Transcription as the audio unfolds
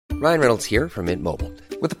Ryan Reynolds here from Mint Mobile.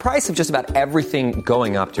 With the price of just about everything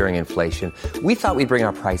going up during inflation, we thought we'd bring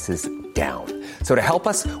our prices down. So to help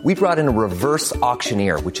us, we brought in a reverse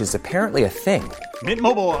auctioneer, which is apparently a thing. Mint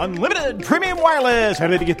Mobile Unlimited Premium Wireless. How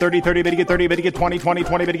to get 30, 30, bit to get 30, bit to get 20, 20,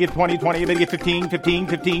 20, bit to get 20, 20, bit to get 15, 15,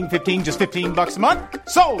 15, 15, just $15 a month?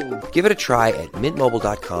 Sold! Give it a try at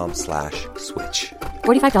mintmobile.com/switch.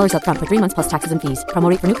 $45 up front for 3 months plus taxes and fees. Promo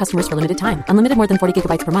rate for new customers for limited time. Unlimited more than 40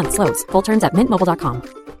 gigabytes per month. Slows full terms at mintmobile.com.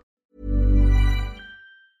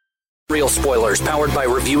 Real spoilers powered by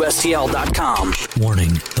ReviewSTL.com.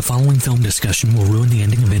 Warning, the following film discussion will ruin the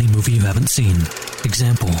ending of any movie you haven't seen.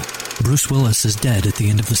 Example, Bruce Willis is dead at the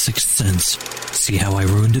end of The Sixth Sense. See how I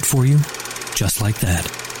ruined it for you? Just like that.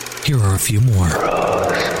 Here are a few more.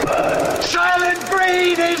 Silent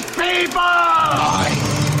breed is people! I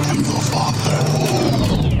am your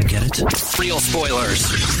father. Get it? Real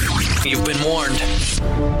spoilers. You've been warned.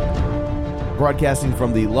 Broadcasting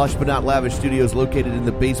from the lush but not lavish studios located in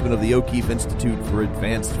the basement of the O'Keefe Institute for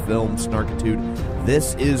Advanced Film Snarkitude,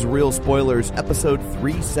 this is Real Spoilers, episode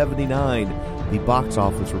 379, the box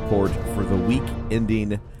office report for the week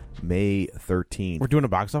ending May 13th. We're doing a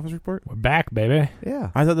box office report? We're back, baby.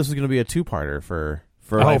 Yeah. I thought this was going to be a two-parter for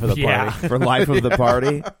Life of the yeah. Party. For Life of the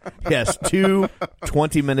Party? Yes, 2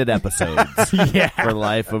 20-minute episodes for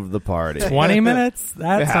Life of the Party. 20 minutes?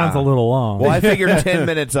 That sounds a little long. Well, I figured 10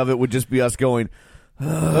 minutes of it would just be us going,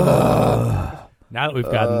 now that we've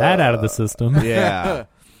gotten that out of the system. yeah.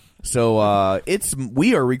 So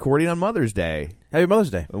we are recording on Mother's Day. Happy Mother's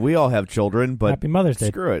Day. We all have children, but Happy Mother's Day.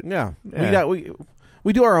 screw it. Yeah. Yeah.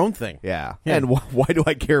 We do our own thing. Yeah. And why do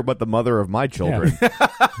I care about the mother of my children?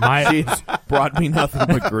 My She's brought me nothing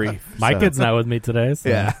but grief. my So, kid's not with me today. So.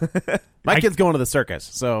 Yeah. My kid's going to the circus,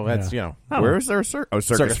 so that's, Where is there a circus? Oh,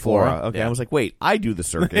 Circus Flora. Okay. Yeah. I was like, wait, I do the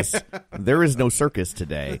circus. There is no circus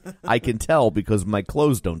today. I can tell because my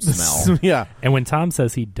clothes don't smell. yeah. And when Tom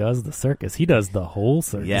says he does the circus, he does the whole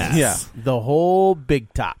circus. Yes. Yeah. The whole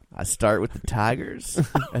big top. I start with the tigers.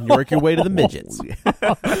 And you work your way to the midgets.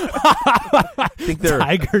 I think they're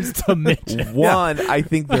Tigers to midgets. one. I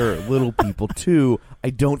think they're little people. Two,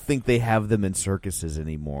 I don't think they have them in circuses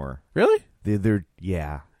anymore. Really? They're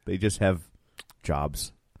they just have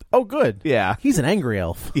jobs. Oh, good. Yeah. He's an angry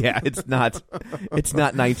elf. Yeah, it's not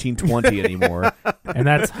 1920 anymore. And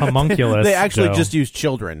that's homunculus. They actually Joe. just use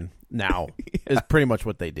children now, is pretty much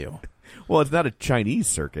what they do. Well, it's not a Chinese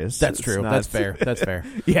circus. That's It's true. not- That's fair. That's fair.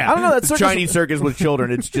 Yeah, I don't know. That the circus- Chinese circus with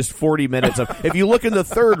children. It's just 40 minutes of. If you look in the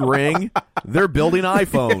third ring, they're building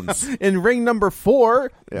iPhones. In ring number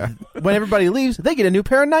 4, when everybody leaves, they get a new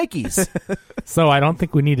pair of Nikes. So I don't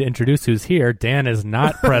think we need to introduce who's here. Dan is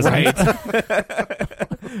not present.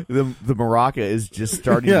 The maraca is just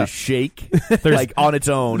starting to shake like on its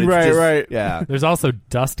own. It's Right, just- right. Yeah. There's also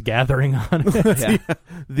dust gathering on it.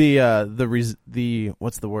 Yeah. The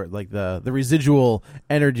what's the word? Like the residual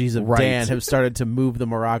energies of Right. Dan have stared to move the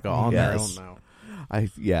maraca on their Yes. own now.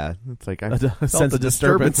 It's like I A felt sense the of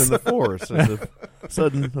disturbance disturbance. in the force.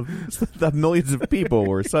 The millions of people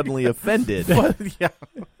were suddenly offended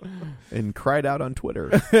and cried out on Twitter.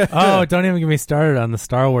 Oh, don't even get me started on the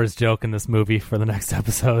Star Wars joke in this movie for the next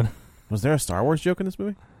episode Was there a Star Wars joke in this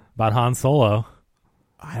movie? about Han Solo.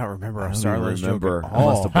 I don't remember I a don't Star even Wars remember. joke. I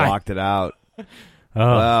must have blocked it out. Oh,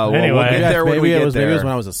 Well, anyway. we'll get there when maybe we get it was there. when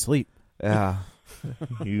I was asleep. Yeah.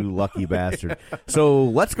 You lucky bastard. So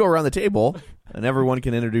let's go around the table and everyone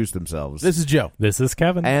can introduce themselves. This is Joe. This is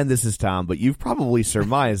Kevin. And this is Tom, but you've probably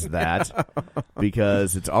surmised that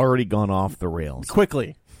because it's already gone off the rails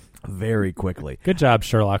Quickly. very quickly. Good job,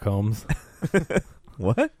 Sherlock Holmes.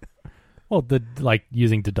 What? Well,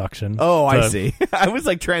 using deduction. Oh, I to- see. I was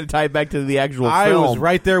like trying to tie it back to the actual I film. was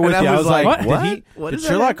right there with And you. I was like, what? Did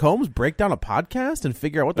Sherlock Holmes break down a podcast and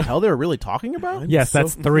figure out what the hell they were really talking about? Yes,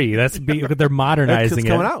 that's 3. They're modernizing It's it.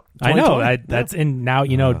 coming out. I know. 2020. That's in now.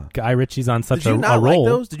 Guy Ritchie's on such Did you a not roll. like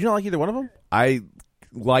those? Did you not like either one of them? I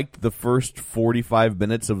liked the first 45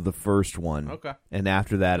 minutes of the first one. Okay. And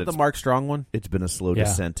after that, The Mark Strong one? it's been a slow Yeah.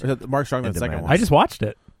 descent. Or the Mark Strong, the into second madness. one. I just watched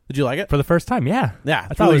it Did you like it? for the first time. Yeah, Yeah, I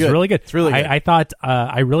it's thought really it was good. really good. It's really good. I thought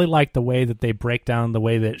I really liked the way that they break down the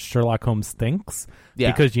way that Sherlock Holmes thinks.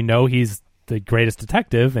 Yeah. Because he's the greatest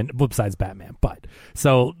detective, and besides Batman. But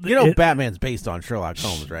so Batman's based on Sherlock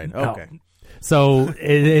Holmes, right? no. Okay. So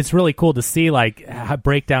it's really cool to see like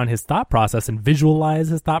break down his thought process and visualize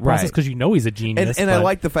his thought process because you know he's a genius. And I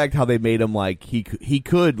like the fact how they made him like he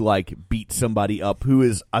could like beat somebody up who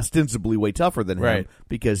is ostensibly way tougher than him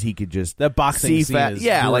because he could just that boxing scene is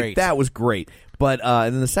great. like that was great. But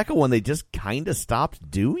and then the second one, they just kind of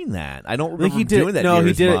stopped doing that. I don't remember doing that. No,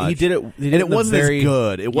 he did it. He did it, and it wasn't as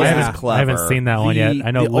good. It wasn't as clever. I haven't seen that one yet.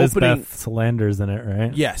 I know Lisbeth Salander's in it,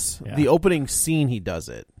 right? Yes, the opening scene he does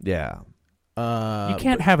it. Yeah. You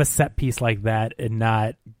can't have a set piece like that and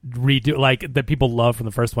not redo like that people love from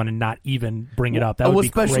the first one and not even bring it up. That would be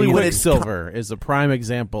especially crazy. when it's Quicksilver is a prime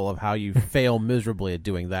example of how you fail miserably at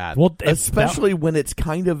doing that. Well, especially when it's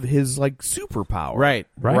kind of his like superpower, right?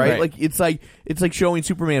 Like it's like showing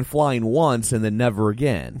Superman flying once and then never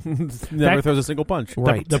again. Never throws a single punch.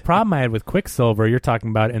 Right. The problem I had with Quicksilver, you're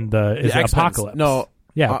talking about in the Apocalypse. No.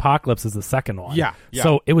 Yeah, Apocalypse is the second one. Yeah.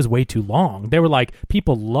 So it was way too long. They were like,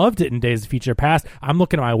 people loved it in Days of Future Past. I'm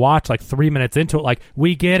looking at my watch like 3 minutes into it, like,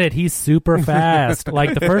 we get it. He's super fast.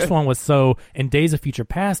 Like the first one was so, in Days of Future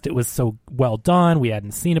Past, it was so well done. We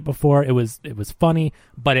hadn't seen it before. It was funny,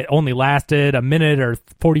 but it only lasted a minute or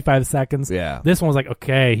 45 seconds. Yeah. This one was like,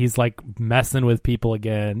 okay, he's like messing with people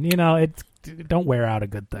again. You know, don't wear out a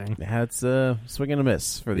good thing. Yeah, it's a swing and a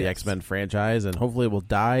miss for the X-Men franchise, and hopefully it will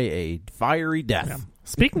die a fiery death. Yeah.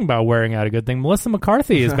 Speaking about wearing out a good thing, Melissa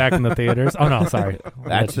McCarthy is back in the theaters. Oh, no, sorry.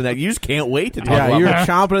 That's the next. You just can't wait to talk about you're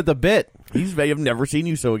chomping at the bit. I've never seen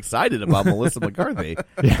you so excited about Melissa McCarthy.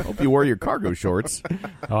 I hope you wore your cargo shorts.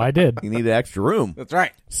 Oh, I did. You need extra room. That's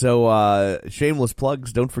right. So, shameless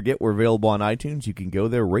plugs. Don't forget we're available on iTunes. You can go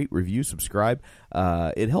there, rate, review, subscribe.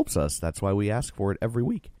 It helps us. That's why we ask for it every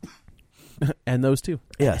week. And those two.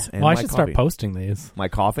 Yes. And I should start posting these. My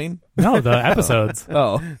coughing? No, the episodes.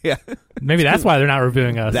 Oh, yeah. Maybe that's why they're not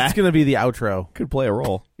reviewing us. That's going to be the outro. Could play a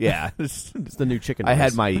role. Yeah. It's the new chicken. I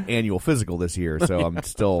had my annual physical this year, so I'm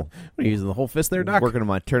still what are you using the whole fist there, Doc? Working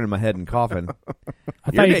on turning my head and coughing.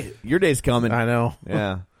 Your your day's coming. I know.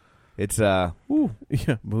 Yeah. It's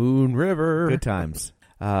Moon River. Good times.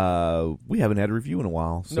 We haven't had a review in a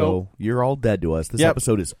while, so you're all dead to us. This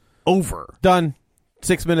episode is over. Done.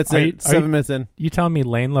 6 minutes in. 7 minutes in. You telling me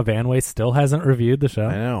Lane Levanway still hasn't reviewed the show?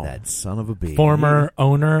 I know. That son of a bitch. Former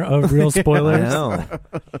owner of Real Spoilers. I know.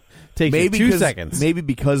 Takes maybe 2 seconds. Maybe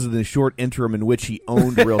because of the short interim in which he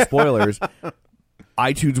owned Real Spoilers,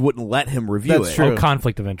 iTunes wouldn't let him review That's it. true. Oh,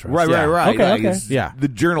 conflict of interest. Right. Okay. Yeah. The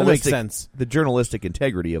journalistic, that makes sense. The journalistic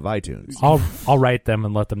integrity of iTunes. I'll write them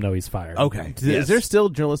and let them know he's fired. Okay. Is there still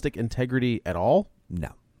journalistic integrity at all? No.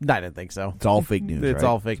 I didn't think so. It's all fake news. It's right?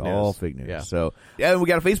 all fake news. All fake news. Yeah. So, and we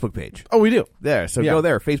got a Facebook page. Oh, we do. There. So go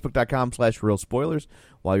there. Facebook.com/Real Spoilers.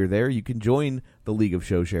 While you're there, you can join the League of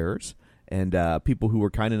Show Sharers. And people who were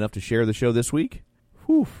kind enough to share the show this week.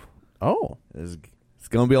 Whew. Oh. It's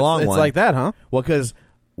going to be a long one. It's like that, huh? Well, because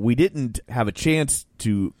we didn't have a chance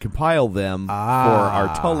to compile them for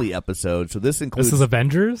our Tully episode. So this includes... This is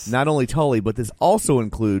Avengers? Not only Tully, but this also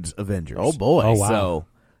includes Avengers. Oh, boy. Oh, wow. So...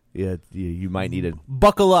 Yeah, you might need to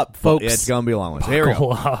buckle up, folks. It's going to be a long one. So here we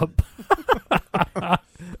go. Up.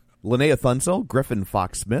 Linnea Thunsell, Griffin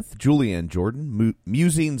Fox Smith, Julianne Jordan,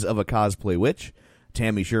 Musings of a Cosplay Witch,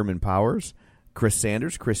 Tammy Sherman Powers, Chris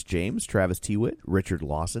Sanders, Chris James, Travis Tewitt, Richard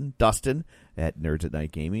Lawson, Dustin at Nerds at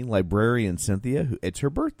Night Gaming, Librarian Cynthia, it's her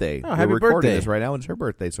birthday. Oh, happy We're recording birthday. this right now, and it's her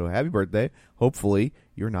birthday, so happy birthday. Hopefully,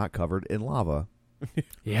 you're not covered in lava.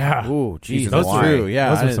 Yeah. Ooh, geez, that's true.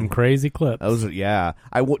 Yeah, Those are some crazy clips.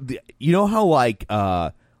 You know how like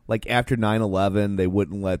after 9/11 they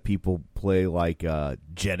wouldn't let people play like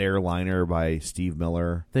Jet Airliner by Steve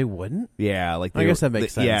Miller. They wouldn't? Yeah, like I guess that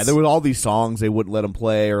makes sense. Yeah, there were all these songs they wouldn't let them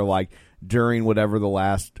play, or like during whatever the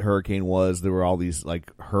last hurricane was, there were all these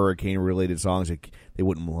like hurricane related songs. Like, they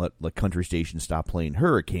wouldn't let country stations stop playing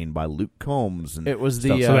 "Hurricane" by Luke Combs. And it was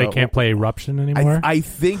stuff. So they can't play "Eruption" anymore. I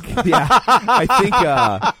think,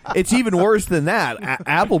 it's even worse than that.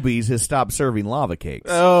 Applebee's has stopped serving lava cakes.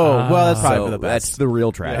 Oh, well, that's probably for the best. That's the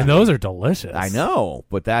real tragedy. And those are delicious. I know,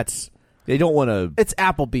 but they don't want to. It's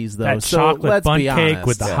Applebee's though. That so chocolate let's bun be cake honest.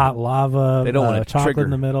 with the hot lava. They don't want to chocolate trigger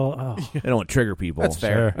in the middle. Oh. They don't want to trigger people. That's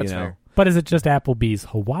fair. Sure, That's fair. But is it just Applebee's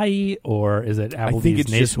Hawaii, or is it Applebee's I think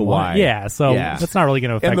it's just nationwide? Hawaii. Yeah, so that's not really going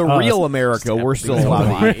to affect us. In the us. real America, we're still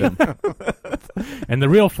allowed to eat them. And the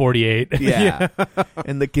real 48. Yeah.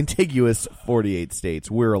 In the contiguous 48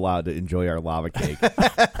 states, we're allowed to enjoy our lava cake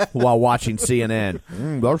while watching CNN.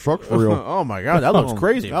 That looks real. Oh, my God. That looks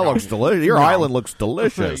crazy. That looks delicious. Your island looks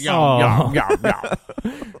delicious.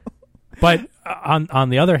 But on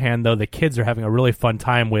the other hand, though, the kids are having a really fun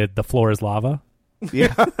time with The Floor is Lava.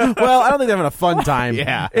 Yeah. Well, I don't think they're having a fun time.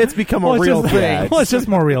 Yeah. It's become a real thing. Well, it's just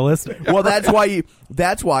more realistic. Well,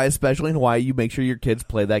 that's why, especially in Hawaii, you make sure your kids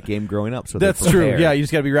play that game growing up. So That's they're true. prepared. Yeah, you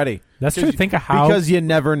just got to be ready. That's true. Think of how because you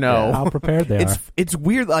never know. how prepared they are. It's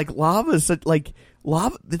weird. Like lava is such, like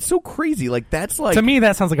lava. It's so crazy. Like that's like To me,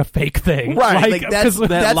 that sounds like a fake thing, Right, Like, like, that's- 'cause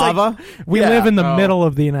that's like- lava. we yeah. live in the middle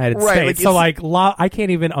of the United Right, States, like, so it's- like I can't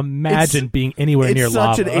even imagine being anywhere it's near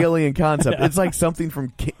such lava. an alien concept. It's like something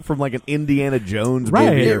from like an Indiana Jones Right.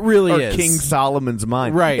 movie. It really or is. King Solomon's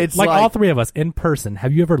Mine. Right. It's like all three of us in person.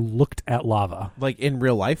 Have you ever looked at lava? Like in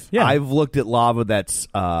real life. Yeah. I've looked at lava that's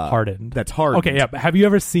Hardened. That's hardened. Okay, yeah. But have you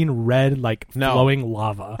ever seen red, like No. flowing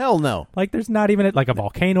lava? Hell no. Like there's not even like a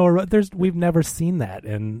volcano. Or we've never seen that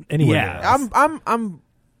in anywhere. Yeah. near us. I'm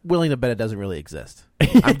willing to bet it doesn't really exist.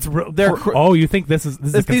 They're you think this is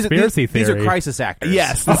conspiracy these theory? are crisis actors.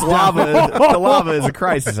 Yes, the lava is a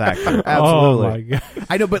crisis actor. Absolutely. Oh my god!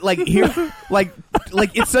 I know, but like here, like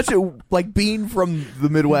it's such a like being from the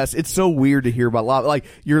Midwest. It's so weird to hear about lava. Like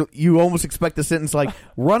you almost expect the sentence like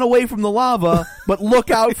 "run away from the lava, but look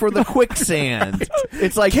out for the quicksand."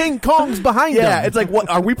 It's like King Kong's behind yeah. them. It's like what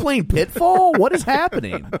are we playing Pitfall? What is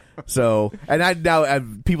happening? So, and I now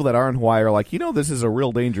people that are in Hawaii are like, this is a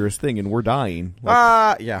real dangerous thing, and we're dying.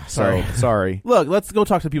 Like, yeah. so sorry. Look, let's go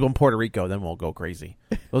talk to people in Puerto Rico. Then we'll go crazy.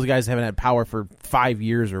 Those guys haven't had power for 5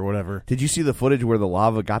 years or whatever. Did you see the footage where the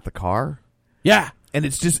lava got the car? Yeah. And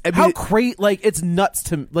it's just I mean, How great! Like it's nuts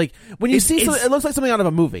to like when you It's- see it's- something. It looks like something out of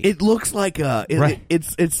a movie. It looks like Right.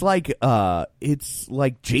 it's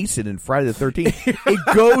like Jason in Friday the 13th.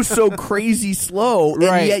 It goes so crazy slow,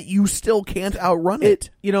 Right. and yet you still can't outrun it.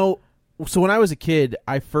 So when I was a kid,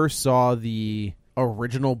 I first saw the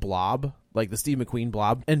original Blob, like the Steve McQueen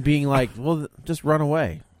Blob, and being like, "Well, just run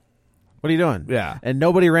away. What are you doing?" Yeah. And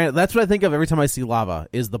nobody ran. That's what I think of every time I see lava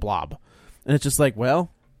is the Blob, and it's just like,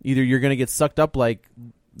 well, either you're going to get sucked up like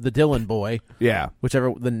the Dylan boy, Yeah.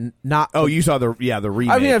 whichever the not. Oh, you saw the remake.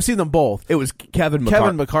 I mean, I've seen them both. it was Kevin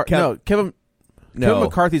McCarthy. Kevin No.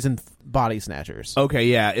 McCarthy's in Body Snatchers. Okay,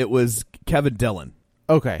 yeah, it was Kevin Dillon.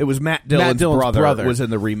 Okay, It was Matt Dillon's brother was in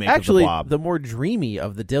the remake Actually, of the Blob. the more dreamy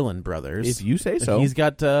of the Dillon brothers. If you say so. He's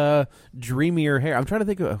got dreamier hair. I'm trying to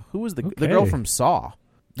think of who was the Okay. girl from Saw.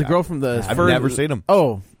 The girl from the. I've never seen him.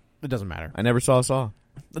 Oh, it doesn't matter. I never saw Saw.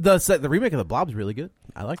 The remake of the Blob's really good.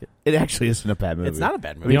 I like it. It actually isn't a bad movie. It's not a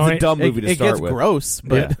bad I movie. mean, The it's only- a dumb movie to It start gets with. gross,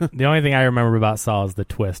 but The only thing I remember about Saw is the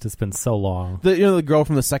twist. It's been so long. the girl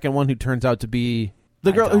from the second one who turns out to be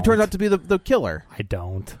the girl who don't. turns out to be the killer. I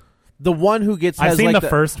don't. The one who gets. I've has seen like the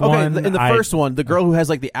first one. In the I- first one, the girl who has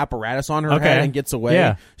like the apparatus on her Okay. head and gets away.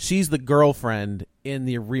 Yeah. She's the girlfriend in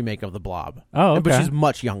the remake of the Blob. Oh, but okay. she's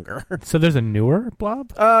much younger. So there's a newer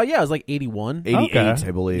Blob? Yeah, it was like 81. 88, Okay.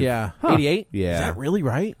 I believe. Yeah, Huh. 88. Yeah. Is that really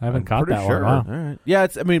right? I haven't caught pretty that sure. one. All Wow. right. Yeah,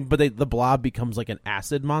 it's. I mean, but the Blob becomes like an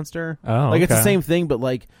acid monster. Oh, like it's the okay. same thing, but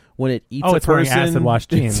like when it eats Oh, a it's wearing person, acid wash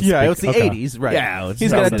jeans. yeah, it's the Okay. 80s, right? Yeah, it's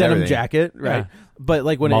he's got a acid denim everything. jacket, right? Yeah. But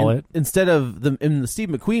like when Mullet. instead of in the Steve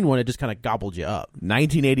McQueen one, it just kind of gobbled you up.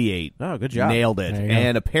 1988. Oh, good job. Nailed it. There you go.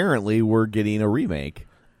 And apparently we're getting a remake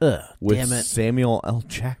Ugh, with damn it! Samuel L.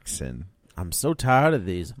 Jackson. I'm so tired of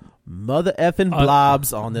these mother effing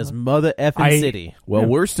blobs on this mother effing city. Well,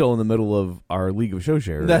 we're still in the middle of our League of Show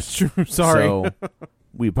Sharers. That's true. Sorry. So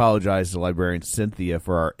we apologize to librarian Cynthia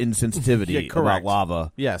for our insensitivity Yeah, about correct.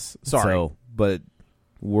 lava. Yes. Sorry. So, but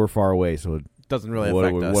we're far away, so it Doesn't really what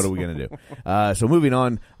affect are we, us. What are we going to do? So moving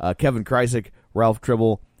on, Kevin Kreisig, Ralph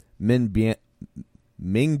Tribble, Ming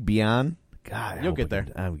Bian. God, I You'll hope get I there.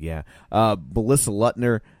 can- yeah. Melissa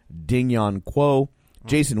Lutner, Ding Yon Kuo,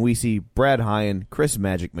 Jason Weesey, Brad Hyan, Chris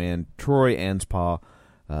Magic Man, Troy Anspaugh,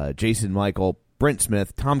 Jason Michael, Brent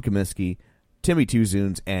Smith, Tom Comiskey, Timmy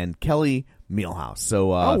Tuzoons, and Kelly Mielhaus.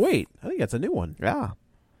 So, Oh wait, I think that's a new one. yeah,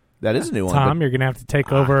 that is a new one. Tom, but you're going to have to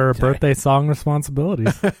take over birthday song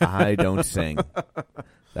responsibilities. I don't sing.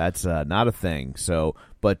 That's not a thing. So,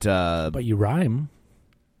 but But you rhyme.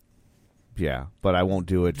 yeah, but I won't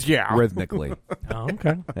do it Yeah. rhythmically. Oh,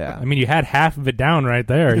 okay. Yeah. I mean, you had half of it down right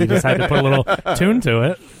there. You just had to put a little tune to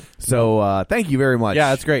it. So thank you very much. Yeah,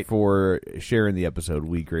 that's great. for sharing the episode.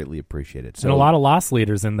 We greatly appreciate it. So And a lot of loss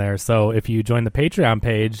leaders in there. So if you join the Patreon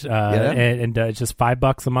page, and it's just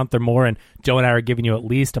 $5 a month or more, and Joe and I are giving you at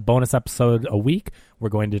least a bonus episode a week. We're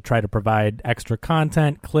going to try to provide extra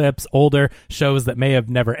content, clips, older shows that may have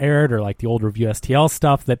never aired, or like the old Review STL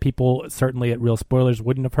stuff that people certainly at Real Spoilers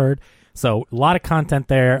wouldn't have heard. So a lot of content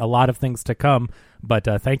there, a lot of things to come. But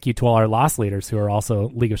thank you to all our loss leaders who are also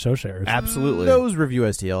League of Show Sharers. absolutely. Those Review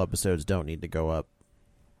STL episodes don't need to go up.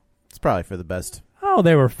 It's probably for the best. Oh,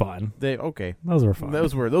 they were fun. They okay. Those were fun.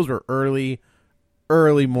 Those were early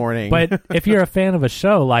early morning. But if you're a fan of a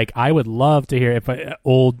show, like I would love to hear if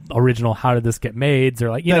old original How Did This Get Made, or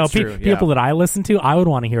like That's true, people that I listen to, I would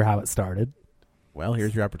want to hear how it started. Well,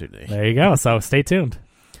 here's your opportunity. There you go. So stay tuned.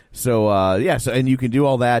 So and you can do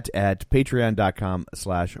all that at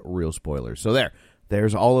patreon.com/realspoilers. So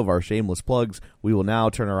there's all of our shameless plugs. We will now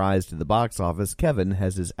turn our eyes to the box office. Kevin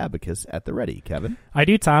has his abacus at the ready. Kevin? I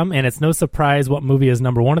do, Tom, and it's no surprise what movie is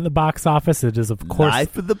number one at the box office. It is, of course...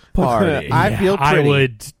 Life of the Party. I feel pretty. I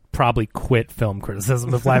would probably quit film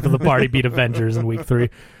criticism if Life of the Party beat Avengers in week 3.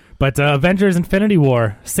 But Avengers Infinity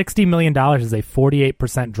War, $60 million is a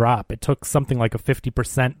 48% drop. It took something like a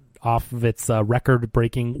 50% off of its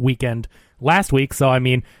record-breaking weekend last week. So, I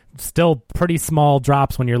mean, still pretty small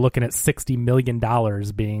drops when you're looking at $60 million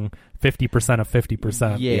being 50% of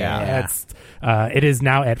 50%. Yeah. It is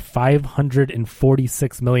now at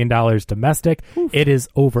 $546 million domestic. Oof. It is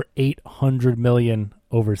over $800 million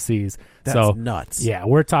overseas. That's nuts. Yeah,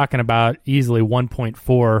 we're talking about easily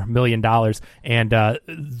 $1.4 million. And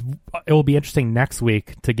it will be interesting next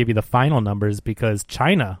week to give you the final numbers because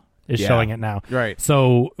China is showing it now. Right.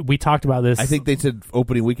 So we talked about this. I think they said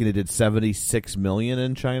opening weekend it did $76 million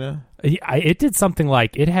in China. It did something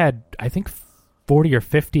like, it had, I think, 40 or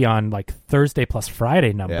 50 on like Thursday plus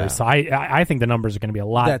Friday numbers. Yeah. So I think the numbers are going to be a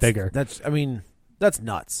lot bigger. That's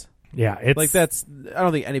nuts. Yeah, it's like I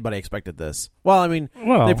don't think anybody expected this. Well, I mean,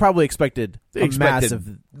 they probably expected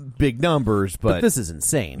massive big numbers, but this is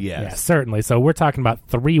insane. Yeah, certainly. So we're talking about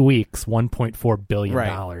 3 weeks, $1.4 billion.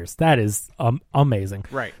 Right. That is amazing.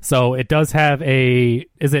 Right. So it does have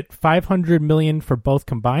is it $500 million for both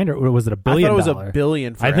combined, or was it $1 billion? I thought it was $1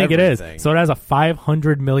 billion for everything. it is. So it has a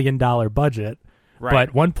 $500 million budget. Right.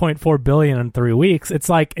 But $1.4 billion in 3 weeks, it's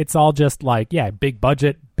all just like, big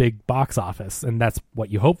budget, big box office, and that's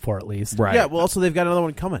what you hope for at least. Right. Yeah, well, also they've got another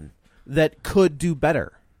one coming that could do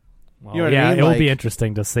better. Well, you know what I mean? It will be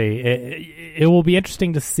interesting to see. It will be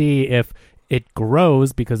interesting to see if it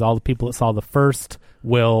grows because all the people that saw the first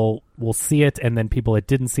will see it, and then people that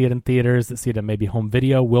didn't see it in theaters, that see it on maybe home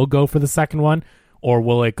video, will go for the second one. Or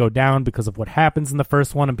will it go down because of what happens in the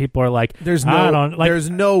first one, and people are like, there's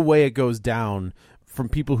no way it goes down from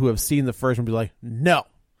people who have seen the first one be like, no,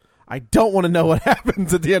 I don't want to know what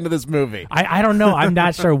happens at the end of this movie. I don't know. I'm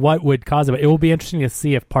not sure what would cause it, but it will be interesting to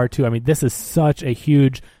see if part 2, I mean, this is such a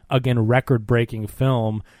huge, again, record-breaking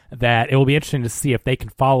film that it will be interesting to see if they can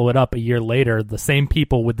follow it up a year later, the same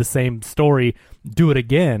people with the same story, do it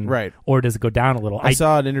again. Right. Or does it go down a little? I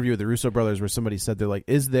saw an interview with the Russo brothers where somebody said, they're like,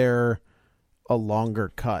 is there a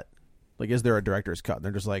longer cut? Like, is there a director's cut? And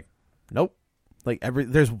they're just like, nope. Like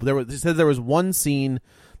they said there was one scene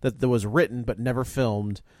that was written but never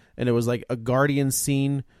filmed, and it was like a Guardian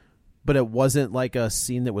scene, but it wasn't like a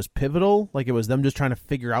scene that was pivotal. Like it was them just trying to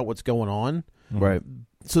figure out what's going on. Right.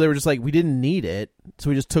 So they were just like, we didn't need it, so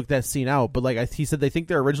we just took that scene out. But like he said, they think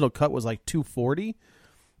their original cut was like 240.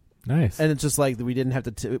 Nice. And it's just like we didn't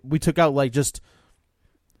have to. We took out like just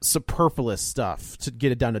superfluous stuff to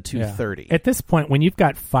get it down to 230. At this point, when you've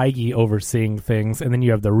got Feige overseeing things and then you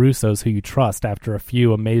have the Russos who you trust after a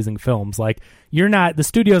few amazing films, like the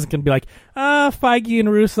studio's going to be like, Feige and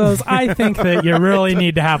Russos, I think that you really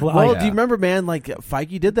need to have... Well, do you remember, man, like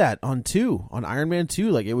Feige did that on Iron Man 2.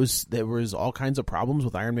 Like there was all kinds of problems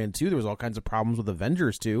with Iron Man 2. There was all kinds of problems with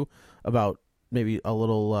Avengers 2 about maybe a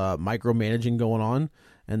little micromanaging going on.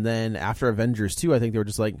 And then after Avengers 2, I think they were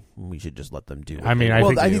just like, we should just let them do it. I mean,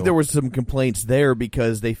 I think there was some complaints there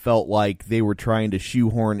because they felt like they were trying to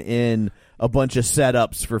shoehorn in a bunch of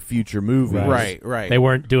setups for future movies. Right. They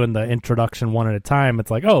weren't doing the introduction one at a time.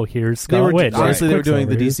 It's like, oh, here's Scarlet Witch. Honestly, they were doing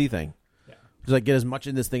the DC thing. Just like get as much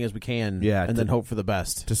in this thing as we can, and then hope for the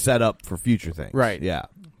best. To set up for future things. Right. Yeah.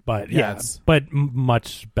 But,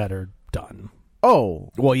 much better done. Oh.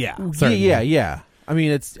 Well, yeah. Certainly. Yeah. I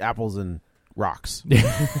mean, it's apples and rocks.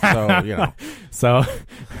 So, you know. So,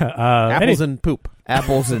 apples and poop.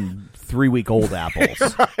 Apples and 3-week-old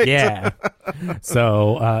apples. Right. Yeah.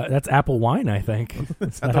 So, that's apple wine, I think.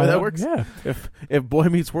 Is that how that works? Yeah. If Boy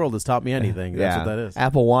Meets World has taught me anything, that's what that is.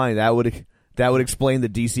 Apple wine, that would explain the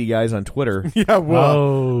DC guys on Twitter. Yeah,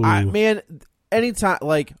 well, man, anytime,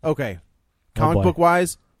 like, okay, comic book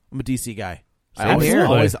wise, I'm a DC guy. I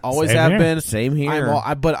always have been. Same here.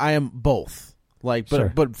 But I am both. Like,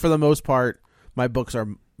 but for the most part, my books are.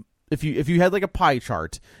 If you had like a pie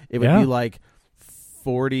chart, it would be like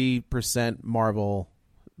 40% Marvel,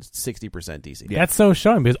 60% DC. That's so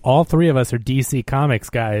showing because all three of us are DC Comics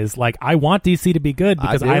guys. Like, I want DC to be good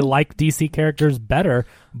because I like DC characters better,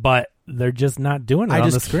 but they're just not doing it on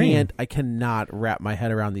the screen. I cannot wrap my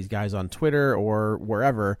head around these guys on Twitter or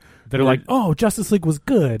wherever. They're like, oh, Justice League was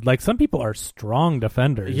good. Like, some people are strong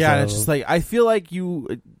defenders. Yeah, so. and it's just like, I feel like you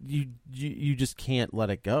just can't let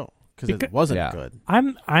it go. Because it wasn't good.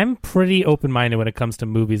 I'm pretty open-minded when it comes to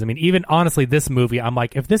movies. I mean, even honestly, this movie, I'm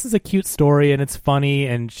like, if this is a cute story and it's funny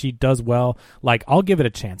and she does well, like, I'll give it a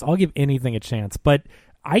chance. I'll give anything a chance. But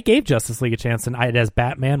I gave Justice League a chance, and it has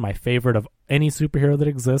Batman, my favorite of any superhero that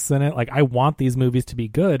exists in it. Like, I want these movies to be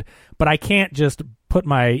good, but I can't just put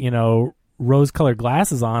my, rose-colored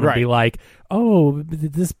glasses on and be like, oh,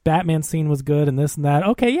 this Batman scene was good and this and that.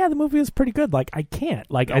 Okay, yeah, the movie is pretty good. Like, I can't.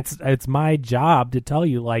 Like, Nope. it's my job to tell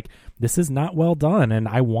you, like, this is not well done, and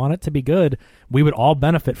I want it to be good. We would all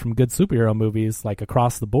benefit from good superhero movies, like,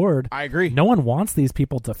 across the board. I agree. No one wants these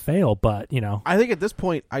people to fail, but, I think at this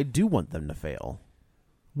point, I do want them to fail.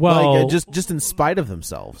 Well, like, just in spite of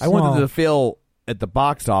themselves. I want them to fail at the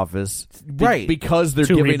box office, right? Because they're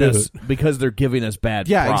To giving reboot. us bad.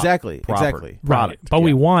 Exactly. Right. Product. But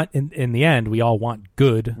we want in the end, we all want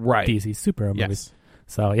good Right. DC superhero Yes. movies.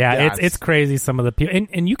 So yeah, it's crazy. Some of the people,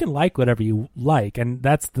 and you can like whatever you like, and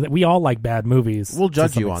we all like bad movies. We'll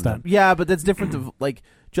judge to some you on extent. them. Yeah, but that's different. Like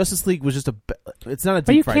Justice League was just it's not a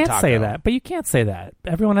But you deep fried can't taco. say that. But you can't say that.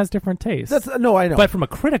 Everyone has different tastes. No, I know. But from a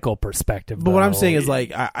critical perspective, But what I'm though, saying is,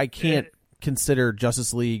 like, I can't consider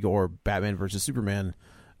Justice League or Batman versus Superman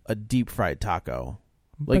a deep fried taco.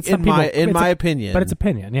 Like, but some in my people- opinion. But it's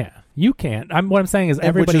opinion. Yeah, you can't. What I'm saying is which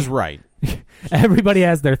everybody is right. Everybody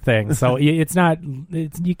has their thing, so it's not.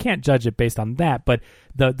 You can't judge it based on that. But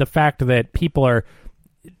the fact that people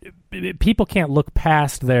can't look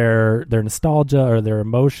past their nostalgia or their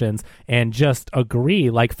emotions and just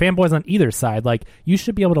agree. Like, fanboys on either side, like, you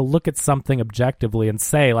should be able to look at something objectively and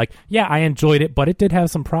say, like, yeah, I enjoyed it, but it did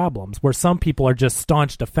have some problems. Where some people are just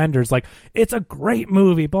staunch defenders, like, it's a great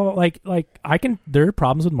movie, but there are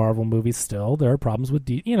problems with Marvel movies still. There are problems with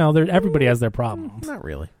everybody has their problems. Not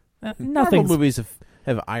really. Nothing. Marvel movies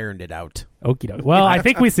have ironed it out. Okie doke. Well, I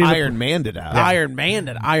think we see Iron Man did out. Iron Maiden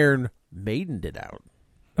did out.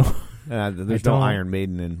 There's no Iron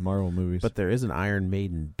Maiden in Marvel movies. But there is an Iron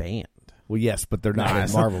Maiden band. Well, yes, but they're not in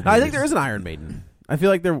it's Marvel not- movies. I think there is an Iron Maiden. I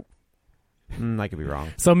feel like they're... I could be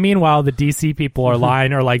wrong. So meanwhile, the DC people are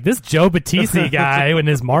lying, or like, this Joe Batiste guy and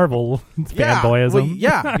his Marvel fanboyism. Well,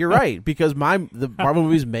 yeah, you're right. Because the Marvel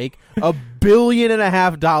movies make $1.5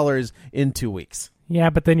 billion in 2 weeks. Yeah,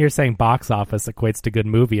 but then you're saying box office equates to good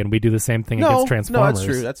movie, and we do the same thing against Transformers. No, that's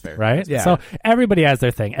true. That's fair. Right? Yeah. So everybody has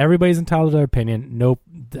their thing. Everybody's entitled to their opinion. Nope,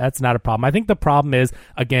 that's not a problem. I think the problem is,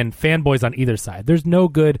 again, fanboys on either side. There's no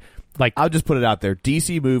good, like... I'll just put it out there.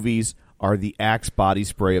 DC movies are the Axe body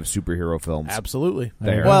spray of superhero films. Absolutely.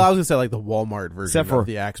 There. Well, I was going to say like the Walmart version Except for- of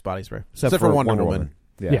the Axe body spray. Except for Wonder Woman.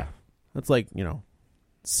 Yeah. That's like,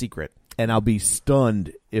 secret. And I'll be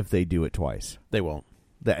stunned if they do it twice. They won't.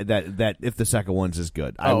 That if the second one's as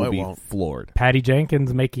good, I will it be won't. floored. Patty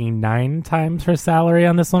Jenkins making 9 times her salary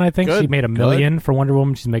on this one, I think. Good. She made $1 million for Wonder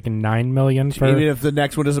Woman. She's making $9 million for... Even if the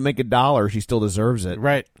next one doesn't make $1, she still deserves it.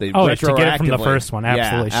 Right. to get it from the retroactively. first one,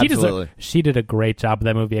 absolutely. Yeah, absolutely. She did a great job of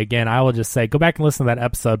that movie. Again, I will just say, go back and listen to that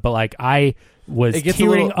episode. But like, I was It gets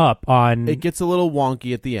tearing up on. It gets a little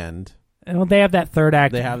wonky at the end. Well, they have that third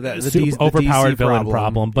act. They have that- the super DC overpowered villain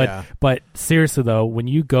problem. But Yeah. but seriously though, when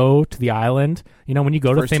you go to the island, when you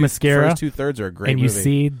go to Themyscira, First 2/3 are a great and you movie.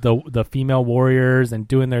 see the female warriors and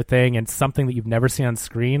doing their thing and something that you've never seen on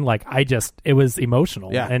screen, like it was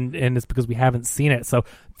emotional. Yeah. And it's because we haven't seen it. So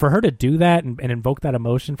for her to do that and invoke that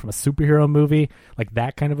emotion from a superhero movie, like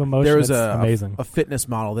that kind of emotion, There was it's a amazing. a fitness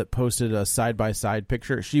model that posted a side-by-side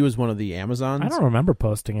picture. She was one of the Amazons. I don't remember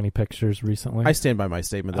posting any pictures recently. I stand by my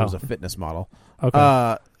statement. There was Oh. a fitness model.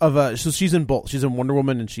 Okay. So she's in both. She's in Wonder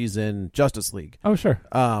Woman and she's in Justice League. Oh, sure.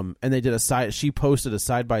 And they did she posted a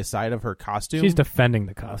side by side of her costume. She's defending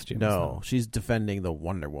the costume. No, she's defending the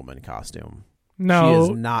Wonder Woman costume. No.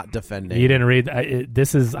 She is not defending. You didn't read.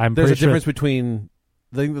 This is. I'm There's pretty a sure. difference between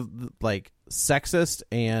like sexist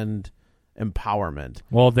and empowerment.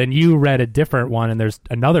 Well, then you read a different one, and there's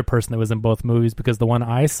another person that was in both movies, because the one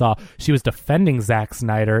I saw, she was defending Zack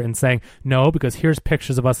Snyder and saying, no, because here's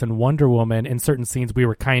pictures of us in Wonder Woman. In certain scenes, we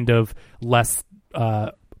were kind of less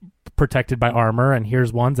protected by armor, and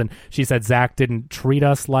here's ones. And she said Zack didn't treat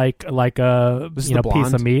us like a This is piece the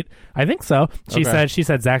blonde? of meat. I think so. She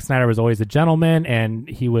said Zack Snyder was always a gentleman, and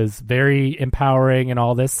he was very empowering and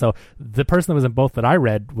all this. So the person that was in both that I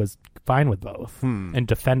read was fine with both and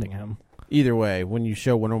defending him. Either way, when you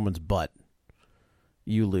show Wonder Woman's butt,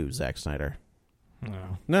 you lose, Zack Snyder.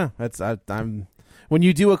 No, I'm when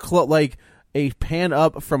you do a pan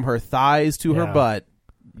up from her thighs to her butt,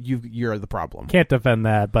 you're the problem. Can't defend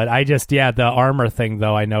that, but I just the armor thing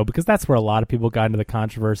though I know because that's where a lot of people got into the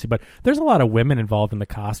controversy. But there's a lot of women involved in the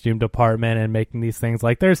costume department and making these things.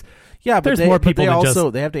 Like there's more people.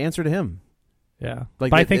 They have to answer to him. Yeah, like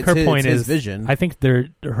but I think her point is vision. I think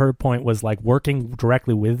her point was like working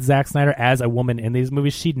directly with Zack Snyder as a woman in these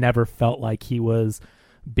movies. She never felt like he was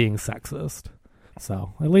being sexist.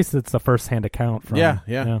 So at least it's the first-hand account from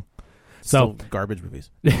yeah. So garbage movies.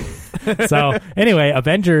 So anyway,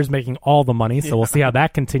 Avengers making all the money. So we'll see how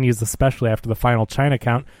that continues, especially after the final China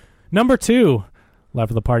count. Number 2,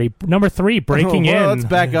 Life of the Party. Number 3, Breaking In. Let's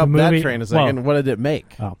back up that train a second. What did it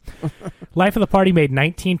make? Life of the Party made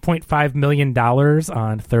 $19.5 million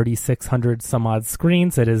on 3,600 some odd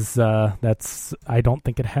screens. It is that's I don't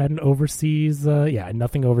think it had an overseas.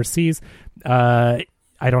 Nothing overseas. I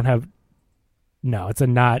don't have. No, it's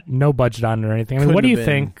no budget on it or anything. I mean, what do you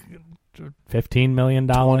think? $15 million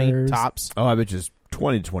 20 tops. Oh, I bet just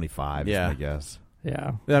 20 to 25. Yeah, I guess.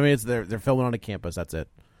 Yeah, I mean, they're filming on a campus. That's it.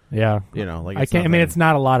 Yeah, like it's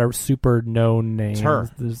not a lot of super known names. It's her.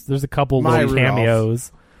 There's a couple Maya little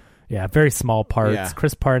cameos. Yeah, very small parts. Yeah.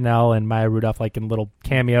 Chris Parnell and Maya Rudolph like in little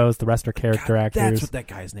cameos. The rest are character actors. That's what that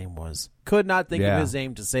guy's name was. Could not think of his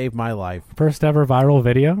name to save my life. First ever viral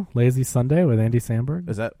video, Lazy Sunday with Andy Samberg.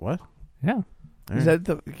 Is that what? Yeah. Is that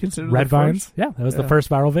considered Red the Vines? first? Yeah, that was the first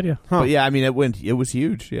viral video. Huh. But yeah, I mean, it was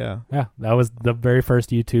huge. Yeah, yeah, that was the very first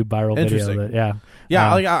YouTube viral video.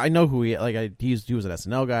 I know who he he was an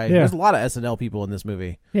SNL guy. Yeah. There's a lot of SNL people in this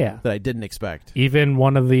movie. Yeah, that I didn't expect. Even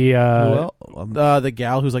one of the the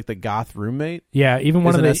gal who's like the goth roommate. Yeah, even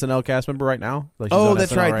one of an the SNL cast member right now. Like,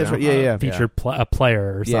 that's right. That's right. Yeah. Featured a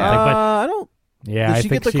player or something. Yeah. But I don't. Yeah, I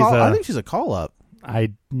think I think she's a call up.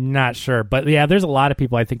 I'm not sure, but yeah, there's a lot of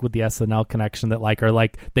people I think with the SNL connection that are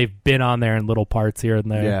they've been on there in little parts here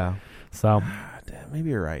and there. Yeah, so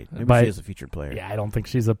maybe you're right. Maybe she is a featured player. Yeah, I don't think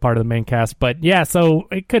she's a part of the main cast, but yeah, so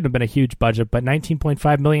it couldn't have been a huge budget, but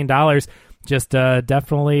 $19.5 million, just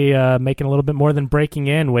definitely making a little bit more than Breaking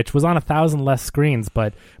In, which was on 1,000 less screens.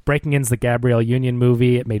 But Breaking In's the Gabrielle Union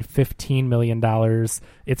movie. It made $15 million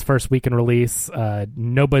its first weekend release.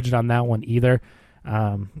 No budget on that one either.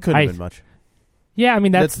 Couldn't have been much. Yeah, I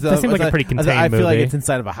mean that seems like a pretty contained movie. I feel like it's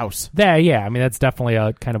inside of a house. Yeah, I mean that's definitely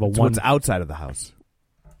a kind of a one. What's outside of the house?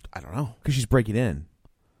 I don't know, because she's breaking in.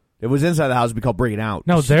 If it was inside the house, it'd be called breaking out.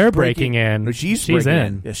 No, they're breaking in. No, she's breaking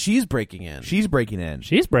in. Yeah, she's breaking in. She's breaking in.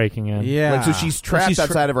 She's breaking in. Yeah. So she's trapped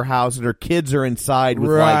outside of her house, and her kids are inside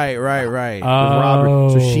with right. with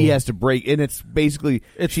Robert. So she has to break, and it's basically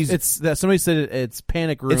it's that somebody said it's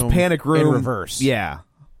Panic Room. It's Panic Room in reverse. Yeah,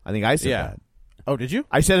 I think I said that. Oh, did you?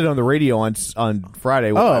 I said it on the radio on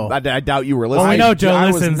Friday. Oh. I doubt you were listening. I know Joe I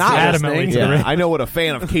listens adamantly to the radio. I know what a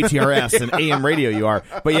fan of KTRS and AM radio you are.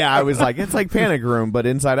 But yeah, I was like, it's like Panic Room, but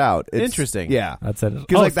inside out. It's interesting. Yeah. That's it.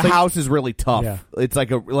 Because the house is really tough. Yeah. It's like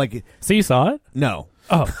So you saw it? No.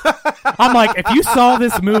 Oh, I'm like, if you saw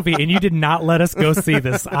this movie and you did not let us go see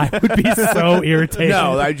this, I would be so irritated.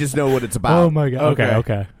 No, I just know what it's about. Oh my god.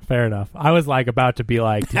 Okay. Fair enough. I was like about to be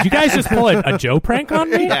like, did you guys just pull a Joe prank on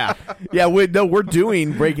me? Yeah. We're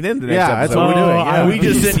doing Breaking In the next episode. That's what we're doing. Yeah. We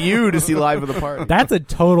just sent you to see Live of the Party. That's a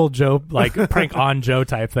total Joe prank on Joe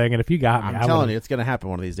type thing. And if you got me, I'm telling you, it's going to happen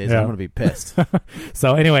one of these days. I'm going to be pissed.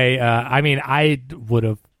 So anyway, I mean, I would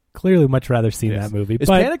have clearly much rather seen that movie. Is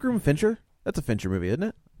Panic Room Fincher? That's a Fincher movie, isn't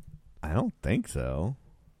it? I don't think so.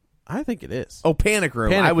 I think it is. Oh, Panic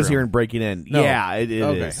Room. I was hearing Breaking In. No. Yeah, it is.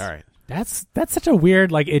 Okay, all right. That's such a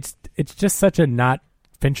weird, it's just such a not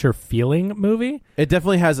Fincher feeling movie. It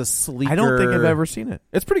definitely has a sleeker. I don't think I've ever seen it.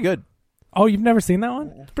 It's pretty good. Oh, you've never seen that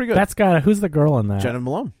one? It's pretty good. That's got who's the girl in that? Jenna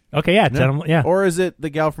Malone. Okay, yeah, Jenna. Yeah. Or is it the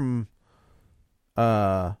gal from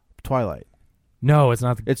Twilight? No, it's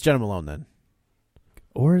not. It's Jenna Malone then.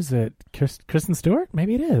 Or is it Kristen Stewart?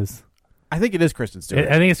 Maybe it is. I think it is Kristen Stewart.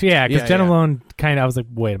 I think it's because Jenna Malone I was like,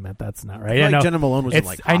 wait a minute, that's not right. I feel like Jenna Malone was in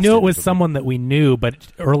I knew it was someone that we knew, but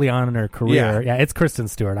early on in her career, it's Kristen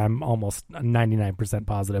Stewart. I'm almost 99%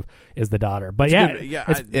 positive is the daughter. But it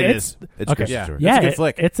is. It's okay. Kristen Stewart. It's a good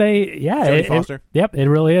flick. It's Jodie Foster. Yep, it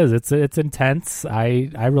really is. It's intense. I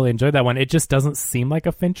really enjoyed that one. It just doesn't seem like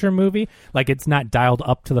a Fincher movie. Like it's not dialed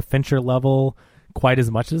up to the Fincher level quite as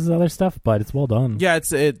much as other stuff, but it's well done. Yeah,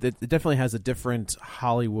 it definitely has a different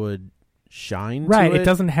Hollywood shine right to it. It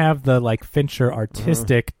doesn't have the Fincher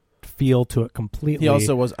artistic feel to it completely. He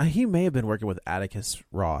also was he may have been working with Atticus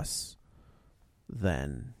Ross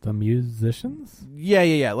then. The musicians?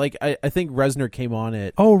 Yeah. Like I think Reznor came on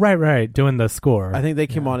it. Oh, right, doing the score. I think they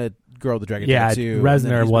came on it Girl with the Dragon Tattoo.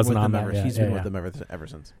 Reznor wasn't on that. He's been with them ever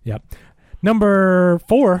since. Yep. Number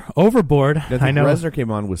 4, Overboard. I know. Reznor came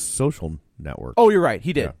on with Social Network. Oh, you're right.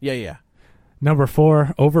 He did. Yeah. Number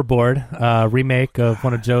 4, Overboard, remake of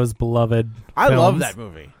one of Joe's beloved I films. love that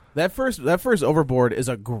movie. That first Overboard is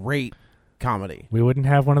a great comedy. We wouldn't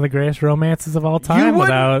have one of the greatest romances of all time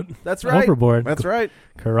without That's right. Overboard. That's right.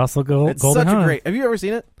 Kurt Russell, It's Goldie such Hawn. a great. Have you ever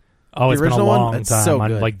seen it? Oh, The it's been a original one? long It's time so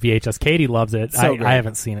on good. like VHS. Katie loves it. So great. I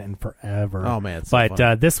haven't seen it in forever. Oh, man, it's so but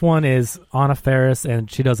funny. this one is Anna Faris, and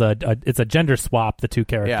she does it's a gender swap, the two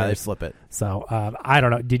characters. Yeah, they flip it. So I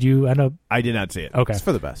don't know. Did you end up? I did not see it. Okay, It's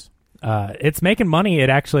for the best. it's making money. It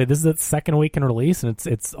actually, this is its second week in release, and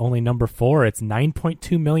it's only number 4. It's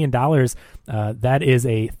 $9.2 million. That is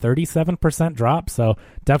a 37% drop. So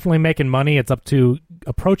definitely making money. It's up to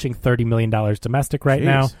approaching $30 million domestic right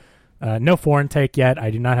now. No foreign take yet. I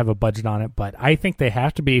do not have a budget on it, but I think they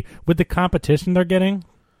have to be with the competition they're getting,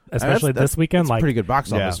 especially this weekend. That's Like pretty good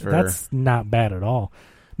box office for. that's not bad at all.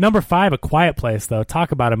 Number 5, A Quiet Place. Though,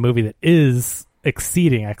 talk about a movie that is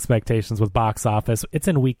exceeding expectations with box office. It's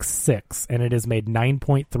in week 6, and it has made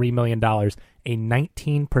 $9.3 million, a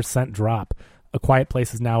 19% drop. A Quiet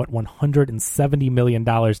Place is now at $170 million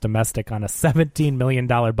domestic on a $17 million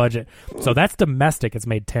budget. So that's domestic. It's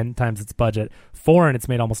made 10 times its budget. Foreign, it's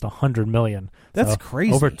made almost $100 million. That's So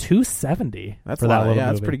crazy. Over $270 That's for a that lot. little Yeah,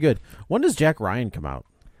 that's movie. pretty good. When does Jack Ryan come out?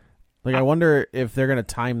 Like, I wonder if they're going to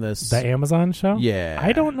time this. The Amazon show? Yeah.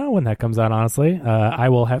 I don't know when that comes out, honestly. I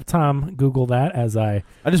will have Tom Google that as I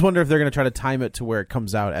just wonder if they're going to try to time it to where it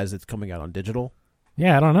comes out as it's coming out on digital.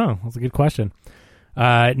 Yeah, I don't know. That's a good question.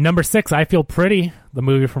 Number 6, I Feel Pretty, the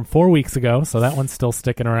movie from 4 weeks ago, so that one's still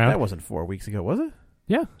sticking around. That wasn't 4 weeks ago, was it?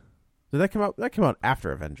 Yeah. Did that come out? That came out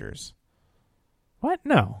after Avengers, What?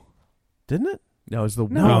 No. didn't it? No, it was the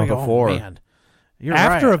No. week before. Oh, man. You're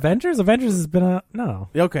After right. Avengers? Avengers has been a... No.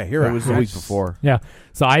 Okay, you're right. It was the week before. Yeah.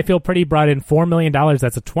 So I Feel Pretty brought in $4 million.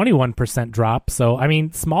 That's a 21% drop. So, I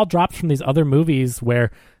mean, small drops from these other movies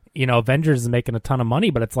where, Avengers is making a ton of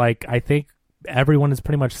money, but it's like, I think everyone has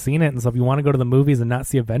pretty much seen it. And so if you want to go to the movies and not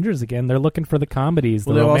see Avengers again, they're looking for the comedies,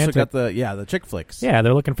 Well, the they romantic... also got the chick flicks. Yeah,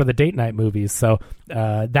 they're looking for the date night movies. So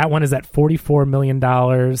that one is at $44 million,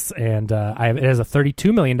 and it has a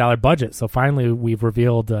 $32 million budget. So finally, we've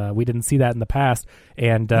revealed we didn't see that in the past.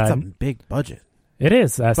 And That's a big budget. it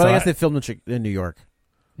is. But I guess they filmed in New York.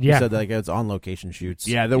 Yeah. You said that it's on location shoots.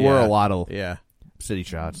 Yeah, there were a lot of Yeah. city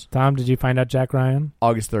shots. Tom, did you find out Jack Ryan?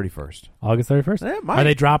 August 31st. August 31st? Yeah, it might. Are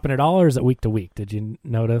they dropping it all, or is it week to week? Did you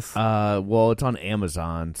notice? Well, it's on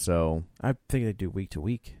Amazon, so I think they do week to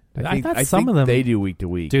week. I thought some of them... they do week to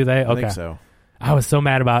week. Do they? I Okay. think so. I was so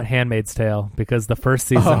mad about Handmaid's Tale because the first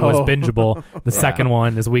season was bingeable. The second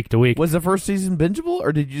one is week to week. Was the first season bingeable,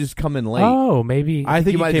 or did you just come in late? Oh, maybe. I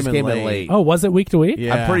think you might came just in came in late. late. Oh, was it week to week?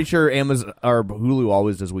 Yeah. I'm pretty sure Amazon or Hulu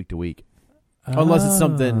always does week to week. Unless it's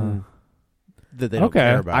something that they don't Okay.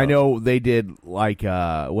 care about. I know they did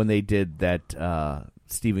when they did that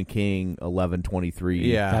Stephen King 11/23.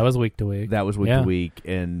 Yeah. That was week to week. that was week Yeah. to week,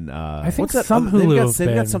 and I think What's that? some They've Hulu got, have they've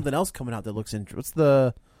been- got something else coming out that looks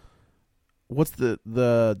interesting. What's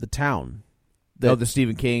the town? the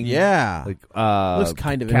Stephen King. Yeah. like looks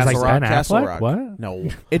kind of Castle interesting. Rock? Ben Castle Affleck? Rock. What? No.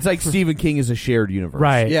 it's like Stephen King is a shared universe.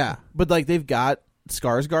 Right. Yeah, but like they've got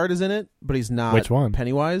Skarsgård is in it, but he's not. Which one?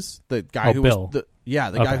 Pennywise, the guy Oh, who Bill. was the guy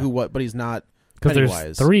Okay. who what? But he's not Because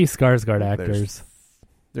Pennywise. there's 3 Skarsgård actors.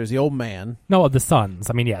 There's the old man, No, the sons.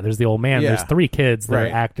 I mean, yeah, there's the old man. Yeah. There's 3 kids that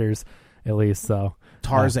Right. are actors, at least. So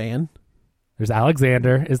Tarzan, there's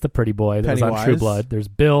Alexander is the pretty boy that was on True Pennywise. Blood. There's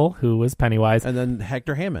Bill, who was Pennywise. and then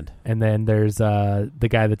Hector Hammond. And then there's the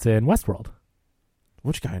guy that's in Westworld.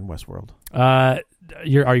 Which guy in Westworld? Are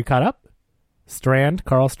you caught up?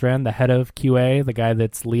 Carl Strand, the head of QA, the guy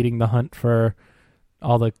that's leading the hunt for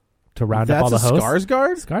to round up all the That's a hosts.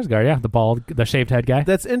 Skarsgård? Skarsgård, yeah, the shaved head guy.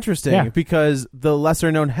 That's interesting Yeah. because the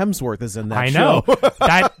lesser known Hemsworth is in that I show. know.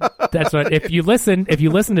 That's what if you listen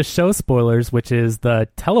to Show Spoilers, which is the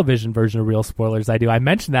television version of Real Spoilers, I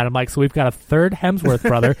mentioned that. I'm like, so we've got a third Hemsworth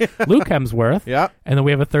brother, Luke Hemsworth, Yeah. and then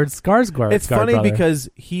we have a third Skarsgård. It's funny brother. because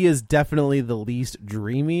he is definitely the least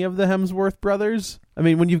dreamy of the Hemsworth brothers. I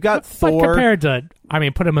mean, when you've got but Thor, compared to,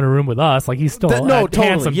 put him in a room with us, like he's still a totally,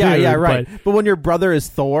 handsome yeah, dude, yeah, right. But, But when your brother is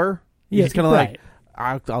Thor, Yeah, he's kind of right.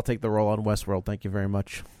 like, I'll take the role on Westworld. Thank you very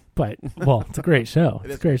much. But, well, it's a great show.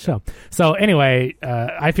 It's a great show. So, anyway,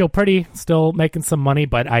 I Feel Pretty, still making some money,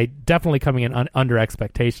 but I definitely coming in under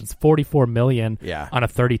expectations. $44 million Yeah. on a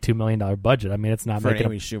 $32 million budget. I mean, it's not For making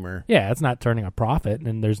Amy Schumer. Yeah, it's not turning a profit,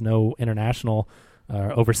 and there's no international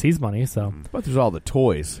overseas money. So, But there's all the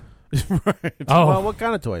toys. Right. Oh. Well, what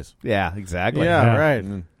kind of toys? Yeah, exactly. Yeah, Yeah.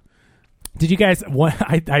 right. Did you guys?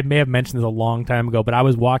 I may have mentioned this a long time ago, but I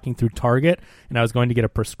was walking through Target and I was going to get a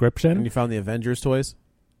prescription. And you found the Avengers toys?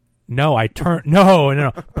 No, I turned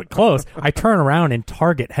no, but close. I turn around and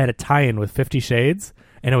Target had a tie-in with 50 Shades,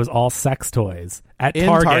 and it was all sex toys at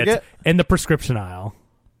Target in the prescription aisle.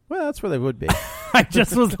 Well, that's where they would be. I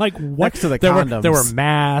just was like, what? Next to the there condoms. There were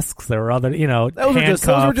masks. There were other, those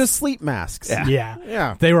were just sleep masks.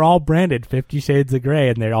 Yeah. They were all branded 50 Shades of Grey,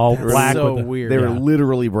 and they're all black. So with weird. They were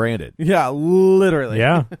literally branded. Yeah, literally.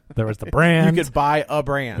 Yeah. There was the brand. You could buy a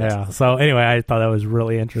brand. Yeah. So anyway, I thought that was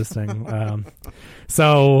really interesting.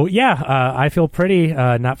 I feel pretty,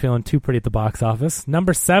 not feeling too pretty at the box office.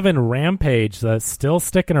 Number 7, Rampage, still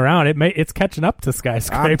sticking around. It's catching up to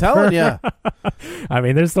Skyscraper. I'm telling you. I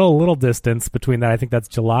mean, there's still a little distance between that. I think that's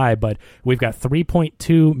July, but we've got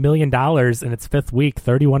 $3.2 million in its 5th week,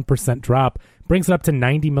 31% drop. Brings it up to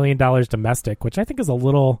 $90 million domestic, which I think is a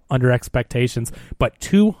little under expectations, but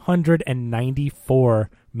 $294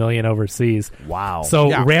 million overseas. Wow.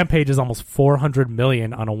 So Rampage is almost $400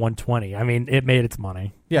 million on a 120. I mean, it made its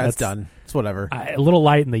money. Yeah, it's done. It's whatever. A little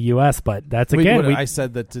light in the U.S., but that's I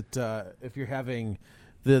said that if you're having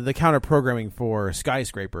the counter programming for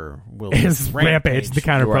Skyscraper is Rampage. The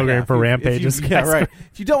counter programming for Rampage is Skyscraper. Yeah, right.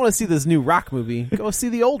 If you don't want to see this new Rock movie, go see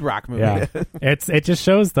the old Rock movie. Yeah. It just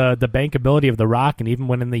shows the bankability of The Rock, and even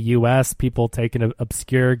when in the U.S. people take an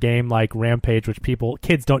obscure game like Rampage, which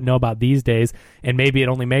kids don't know about these days, and maybe it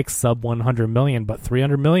only makes sub 100 million, but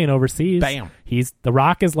 300 million overseas. Bam. The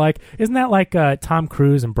Rock is like, isn't that like Tom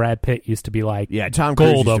Cruise and Brad Pitt used to be like? Yeah, Tom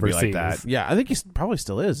Cruise gold used overseas. to be like that. Yeah, I think he probably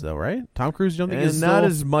still is though, right? Tom Cruise, you don't think he's not still...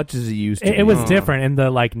 as much as he used to. It was different in the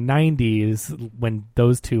like 90s when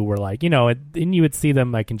those two were like, and you would see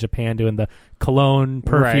them like in Japan doing the cologne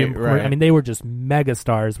perfume. Right. I mean, they were just mega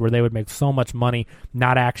stars where they would make so much money,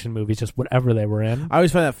 not action movies, just whatever they were in. I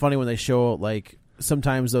always find that funny when they show like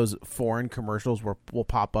sometimes those foreign commercials will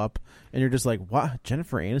pop up and you're just like, what?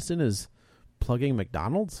 Jennifer Aniston is plugging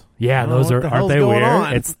McDonald's? Yeah, those aren't they weird?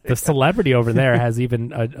 On? It's the celebrity over there has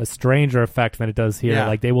even a stranger effect than it does here. Yeah.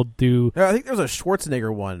 Like they will do. I think there's a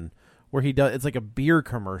Schwarzenegger one where he does. It's like a beer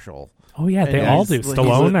commercial. Oh yeah, they all do.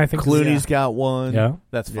 Stallone, I think Clooney's got one. Yeah,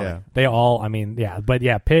 that's funny. Yeah. They all. I mean, yeah, but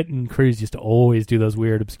yeah, Pitt and Cruise used to always do those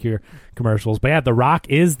weird, obscure commercials. But yeah, The Rock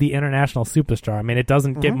is the international superstar. I mean, it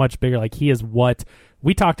doesn't get much bigger. Like he is what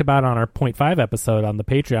we talked about on our 0.5 episode on the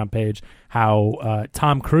Patreon page. How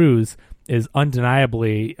Tom Cruise is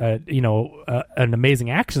undeniably, an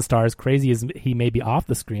amazing action star. As crazy as he may be off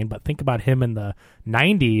the screen, but think about him in the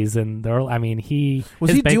 '90s and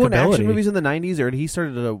was he doing action movies in the '90s, or had he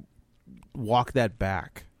started to walk that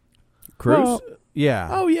back? Cruise? Well, yeah.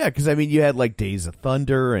 Oh yeah, because I mean, you had like Days of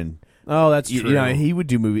Thunder, and that's true. You know, he would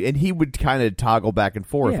do movies, and he would kind of toggle back and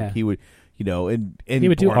forth. Yeah. He would, and he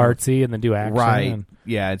would do artsy and then do action, right? And,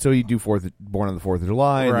 yeah, and so he'd do Born on the 4th of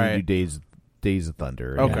July, and right. then he'd do Days of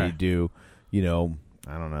Thunder. Okay. And he'd do,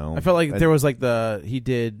 I don't know. I felt like there was like he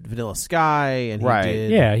did Vanilla Sky, and right. he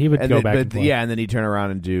did, yeah, he would go back and forth. Yeah, and then he'd turn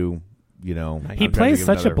around and do, he plays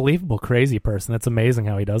such a believable crazy person. It's amazing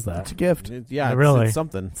how he does that. It's a gift. It's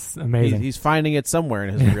something. It's amazing. He's finding it somewhere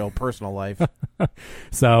in his real personal life.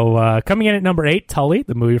 So coming in at number 8, Tully,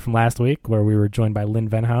 the movie from last week where we were joined by Lynn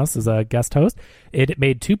Venhouse as a guest host. It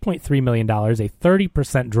made $2.3 million, a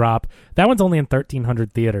 30% drop. That one's only in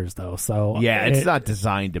 1,300 theaters, though. So yeah, it's not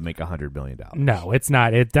designed to make $100 million. No, it's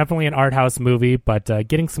not. It's definitely an art house movie, but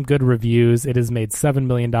getting some good reviews. It has made $7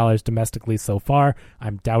 million domestically so far.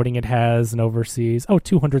 I'm doubting it has an overseas.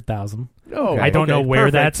 200,000. Oh, I don't know where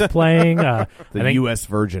that's playing. The U.S.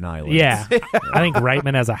 Virgin Islands. Yeah. I think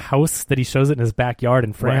Reitman has a house that he shows it in his backyard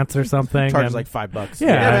in France or something. Charges like $5.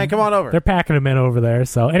 Yeah, man, come on over. They're packing him in over there.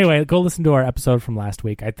 So anyway, go listen to our episode from last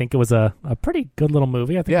week. I think it was a pretty good little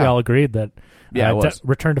movie. I think we all agreed that it was.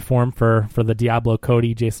 Return to form for the Diablo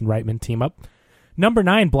Cody, Jason Reitman team up. Number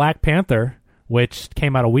 9, Black Panther, which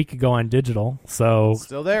came out a week ago on digital. So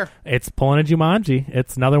still there. It's pulling a Jumanji.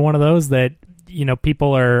 It's another one of those that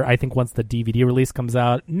people are, I think once the DVD release comes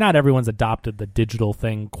out, not everyone's adopted the digital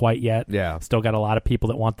thing quite yet. Yeah. Still got a lot of people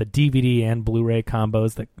that want the DVD and Blu-ray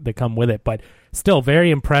combos that come with it. But still very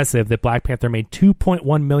impressive that Black Panther made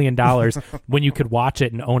 $2.1 million when you could watch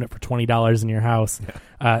it and own it for $20 in your house.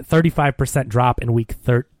 35% drop in week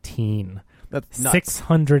 13. That's nuts.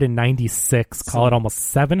 696, call it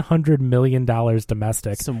almost $700 million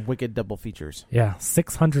domestic. Some wicked double features. Yeah,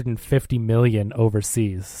 $650 million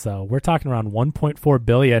overseas. So we're talking around $1.4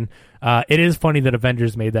 billion. It is funny that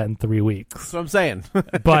Avengers made that in 3 weeks. That's what I'm saying.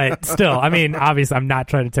 But still, I mean, obviously I'm not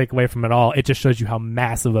trying to take away from it all. It just shows you how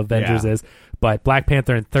massive Avengers is. But Black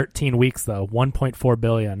Panther in 13 weeks, though, $1.4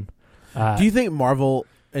 billion. Do you think Marvel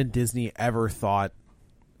and Disney ever thought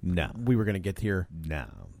we were going to get here. No.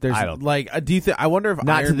 There's I don't. do you think? I wonder if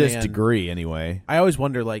Not Iron to this Man, degree, anyway. I always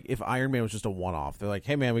wonder, like, if Iron Man was just a one-off. They're like,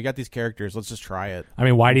 hey man, we got these characters. Let's just try it. I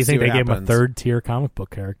mean, why do you See think they what gave him a happens. third-tier comic book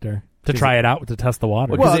character to try it out to test the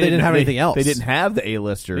water? Well, they didn't have anything else. They didn't have the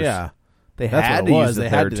A-listers. Yeah, They that's had what to it was. use the They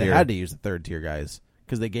third They tier. had to use the third tier guys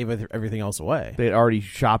because they gave everything else away. They had already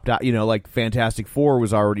shopped out. Like Fantastic Four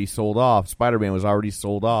was already sold off. Spider-Man was already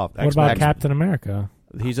sold off. What about Captain America?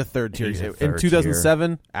 He's a third tier. He's a In third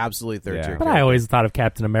 2007, absolutely third Yeah. tier. But I always thought of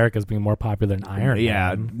Captain America as being more popular than Iron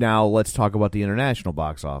Yeah. Man. Now let's talk about the international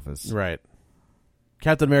box office. Right.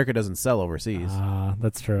 Captain America doesn't sell overseas.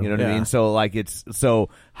 That's true. You know what I mean? So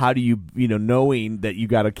how do you knowing that you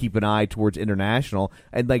got to keep an eye towards international,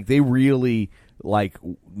 and like they really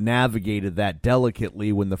navigated that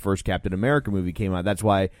delicately when the first Captain America movie came out. That's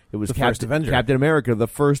why it was The first Avenger. Captain America, the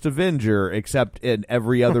first Avenger, except in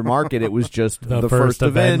every other market it was just The the first first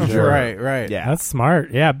Avenger. Right. Yeah. That's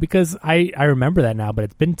smart. Yeah, because I remember that now, but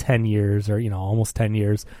it's been 10 years or, almost 10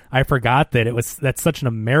 years. I forgot that that's such an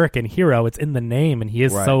American hero. It's in the name, and he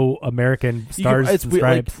is Right. so American, stars and weird,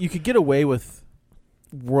 stripes. you could get away with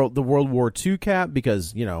the World War II Cap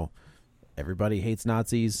because, everybody hates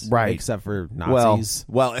Nazis, Right. except for Nazis.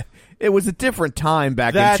 Well, it was a different time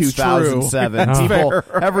back That's in 2007. true. People,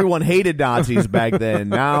 everyone hated Nazis back then.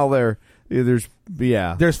 Now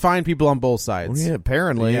there's fine people on both sides. Yeah,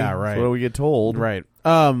 apparently. Yeah, right. That's what we get told. Right.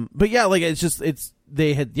 But yeah,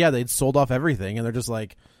 they'd sold off everything, and they're just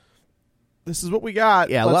like, this is what we got.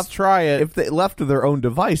 Yeah, let's try it. If they left to their own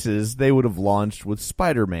devices, they would have launched with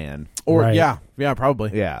Spider-Man. Or Right. yeah, probably.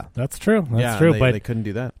 Yeah. That's true. That's Yeah, true. They, but they couldn't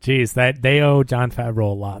do that. geez, they owe John Favreau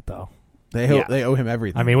a lot, though. They owe him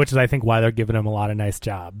everything. I mean, which is I think why they're giving him a lot of nice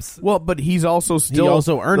jobs. Well, but he's also still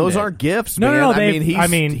also earned those it. aren't gifts, No, man. no, I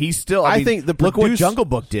mean, he's still. I think the look what produce- Jungle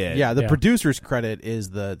Book did. yeah, the Yeah. producer's credit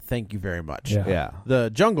is the thank you very much. Yeah. Yeah. The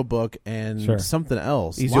Jungle Book and Sure. something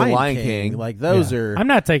else. He's your Lion King. Like those Yeah. are. I'm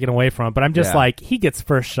not taking away from it, but I'm just Yeah. like he gets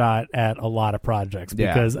first shot at a lot of projects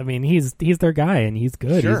Yeah. because I mean he's their guy and he's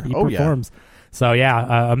good. Sure. He Oh, yeah. performs. So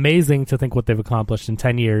yeah, amazing to think what they've accomplished in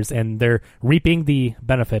 10 years, and they're reaping the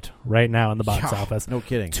benefit right now in the box Yeah, office. no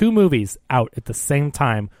kidding. 2 movies out at the same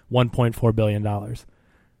time, $1.4 billion.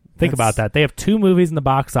 Think about that. They have 2 movies in the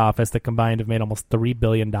box office that combined have made almost $3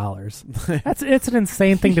 billion. It's an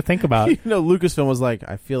insane thing to think about, Lucasfilm was like,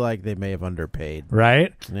 I feel like they may have underpaid.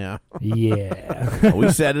 right? Yeah. Yeah.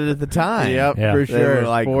 We said it at the time. Yep, Yeah. for They sure. were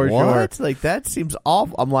like, for what? sure. Like that seems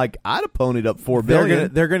awful. I'm like, I'd have ponied up $4 They're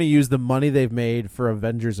billion. gonna use the money they've made for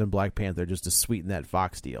Avengers and Black Panther just to sweeten that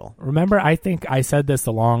Fox deal. Remember, I think I said this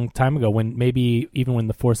a long time ago when even when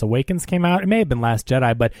The Force Awakens came out. It may have been Last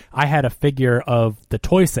Jedi, but I had a figure of the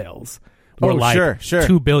toy sales were Oh, like sure.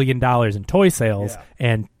 $2 billion in toy sales Yeah.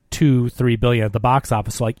 and $2-3 billion at the box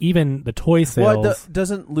office. So like even the toy sales, Well,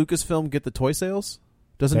 doesn't Lucasfilm get the toy sales?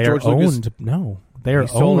 Doesn't they George are Lucas? owned. No, they are He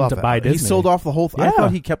sold owned off- by he Disney. He sold off the whole. I Yeah.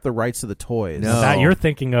 thought he kept the rights to the toys. No. That you're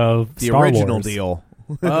thinking of the Star original Wars. deal.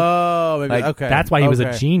 Oh, maybe Like, okay. That's why he was a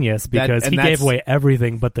Okay. genius because and he that's- gave away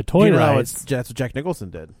everything but the toy You know, rights. that's what Jack Nicholson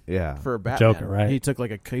did Yeah. for Batman. Joker, right? He took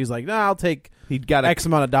he's like, I'll take He got X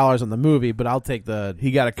amount of dollars on the movie, but I'll take the.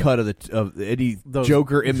 He got a cut of any Those-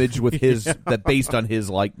 Joker image with his that based on his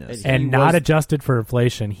likeness. And And he not was- adjusted for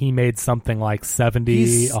inflation, he made something like $70,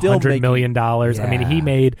 He's still $100 making- million. I mean, Yeah. he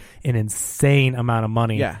made an insane amount of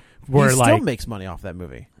money. Yeah, where he still like, makes money off that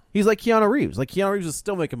movie. He's like Keanu Reeves. Like Keanu Reeves is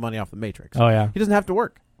still making money off the Matrix. oh yeah, He doesn't have to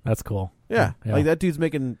work. that's cool. Yeah. Like that dude's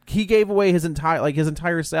making. He gave away his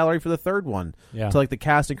entire salary for the third one. Yeah. To like the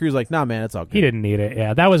cast and crew. Like, nah, man, it's all good. He didn't need it.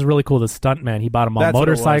 Yeah, that was really cool. The stuntman, he bought him all That's what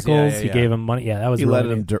it was. motorcycles. Yeah, He yeah. gave him money. Yeah, that was He really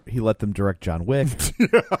let him. neat. He let them direct John Wick.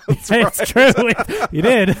 It's true. He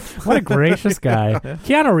did. What a gracious guy.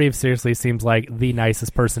 Keanu Reeves seriously seems like the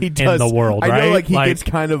nicest person He in does. the world. I right? know, like he gets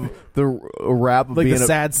kind of the rap of Like being the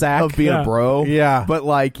sad sack. of being Yeah. a bro. Yeah. but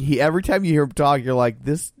like every time you hear him talk, you're like,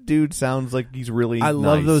 this dude sounds like he's really. I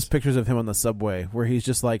love nice. those pictures of him on the subway where he's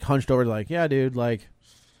just like hunched over, like, yeah, dude, like.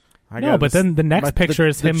 No, but then the next picture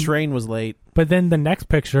is him- The train was late. But then the next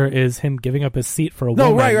picture is him giving up his seat for a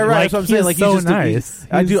No, woman. right. Like, That's what I'm saying. he's Like so he's just nice.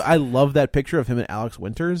 I do. He's- I love that picture of him and Alex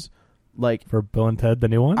Winters. Like, for Bill and Ted, the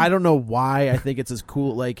new one. I don't know why I think it's as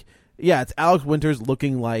cool. Like, yeah, it's Alex Winters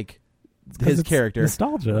looking like his it's character.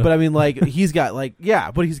 nostalgia. But I mean, like, he's got like,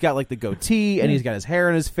 yeah, but he's got like the goatee and he's got his hair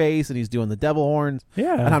in his face and he's doing the devil horns.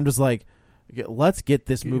 Yeah. And I'm just like, let's get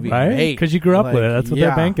this movie Right? made 'Cause you grew up with it. That's what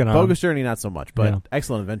they're banking on. Bogus Journey, not so much, but Yeah.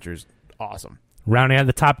 Excellent Adventures, awesome. Rounding out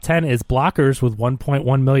the top 10 is Blockers with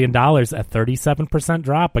 $1.1 million, a 37%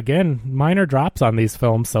 drop. Again, minor drops on these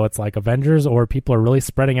films, so it's like Avengers or people are really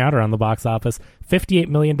spreading out around the box office. $58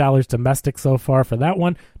 million domestic so far for that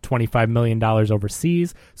one, $25 million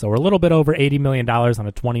overseas. So we're a little bit over $80 million on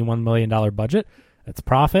a $21 million budget. It's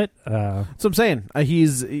profit. That's what I'm saying.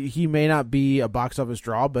 He may not be a box office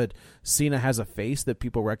draw, but Cena has a face that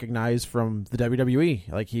people recognize from the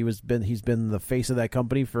WWE. Like he's been the face of that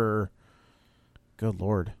company for, good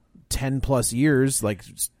Lord, 10 plus years. Like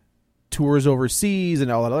tours overseas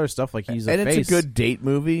and all that other stuff. Like he's a face. And it's a good date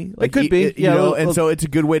movie. Like it could be, and so it's a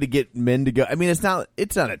good way to get men to go. I mean, it's not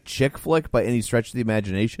a chick flick by any stretch of the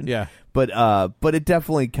imagination. Yeah. But it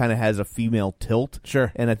definitely kind of has a female tilt.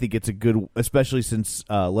 Sure. And I think it's a good, especially since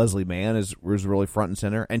Leslie Mann was really front and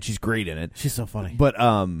center, and she's great in it. She's so funny. But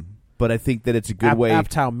I think that it's a good way.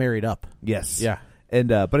 Apatow married up. Yes. Yeah. And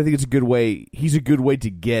but I think it's a good way. He's a good way to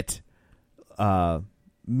get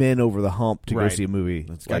men over the hump to go see a movie.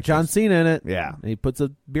 It's got John Cena in it. Yeah. And he puts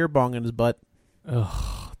a beer bong in his butt.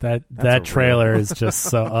 Ugh, that trailer is just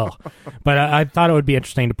so. But I thought it would be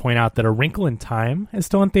interesting to point out that A Wrinkle in Time is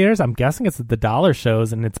still in theaters. I'm guessing it's at the Dollar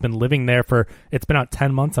shows, and it's been living there it's been out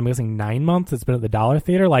 10 months. I'm guessing 9 months. It's been at the Dollar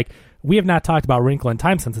Theater. Like, we have not talked about Wrinkle in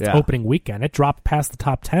Time since its opening weekend. It dropped past the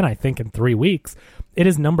top 10, I think, in 3 weeks. It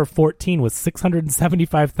is number 14 with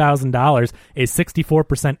 $675,000, a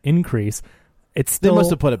 64% increase. It's still, they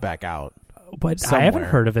must have put it back out. But somewhere. I haven't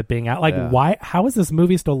heard of it being out. Like, why? How is this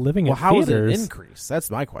movie still living in how theaters? Is it increase? That's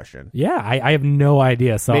my question. Yeah, I have no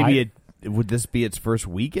idea. So maybe would this be its first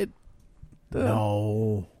week?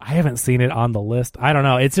 No, I haven't seen it on the list. I don't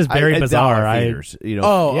know. It's just very bizarre. Theaters, right.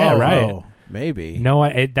 Oh, maybe. No,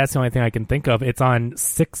 that's the only thing I can think of. It's on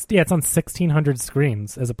 1,600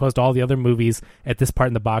 screens as opposed to all the other movies at this part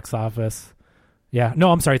in the box office. Yeah,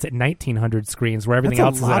 no, I'm sorry. It's at 1,900 screens, where everything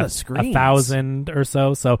else is at 1,000 or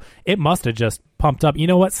so. So it must have just pumped up. You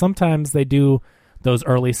know what? Sometimes they do those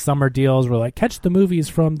early summer deals where like catch the movies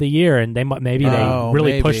from the year, and they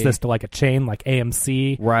really push this to like a chain like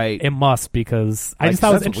AMC. Right. It must, because I just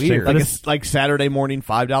thought it was interesting. Weird. Like Saturday morning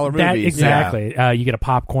 $5 movies. Exactly. Yeah. You get a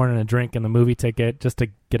popcorn and a drink and the movie ticket just to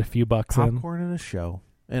get a few bucks in. Popcorn and a show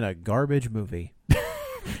and a garbage movie.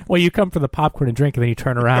 Well, you come for the popcorn and drink, and then you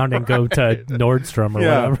turn around and go to Nordstrom or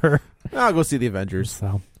whatever. I'll go see the Avengers.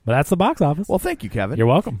 So, but that's the box office. Well, thank you, Kevin. You're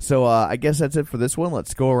welcome. So I guess that's it for this one.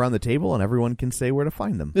 Let's go around the table, and everyone can say where to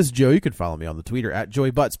find them. This is Joe. You can follow me on the Twitter at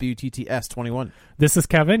JoeyButts, BUTTS21. This is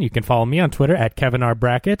Kevin. You can follow me on Twitter at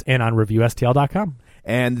KevinRBrackett and on ReviewSTL.com.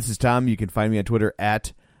 And this is Tom. You can find me on Twitter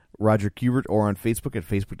at Roger Kubert or on Facebook at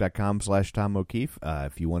Facebook.com/Tom O'Keefe.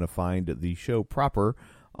 If you want to find the show proper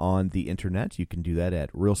on the internet, you can do that at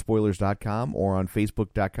realspoilers.com or on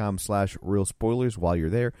Facebook.com/realspoilers. While you're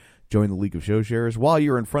there, join the League of Show Sharers. While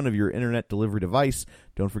you're in front of your internet delivery device,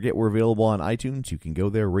 don't forget we're available on iTunes. You can go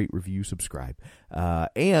there, rate, review, subscribe.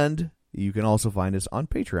 And you can also find us on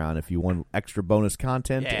Patreon if you want extra bonus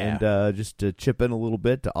content and just to chip in a little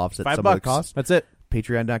bit to offset some of the costs. That's it.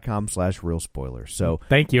 Patreon.com/realspoilers. So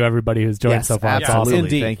thank you, everybody who's joined so far. Absolutely.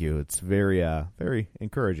 Indeed. Thank you. It's very very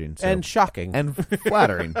encouraging. So. And shocking. And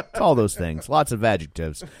flattering. It's all those things. Lots of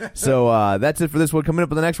adjectives. So that's it for this one. Coming up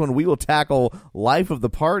in the next one, we will tackle Life of the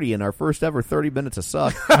Party in our first ever 30 Minutes of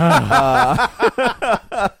Suck.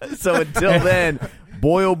 So until then,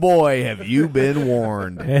 boy oh boy, have you been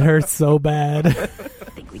warned. It hurts so bad. I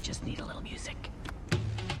think we just need a little music.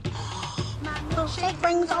 Milkshake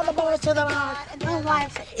brings all the boys to the bar, and their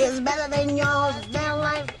life is better than yours. Their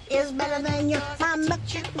life is better than yours. My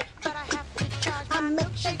milkshake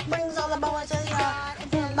brings all the boys to the yard, and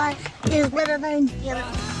their life is better than yours.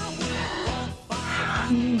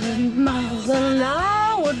 100 miles and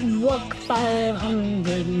I would walk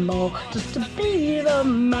 500 more just to be the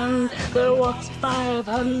man that walks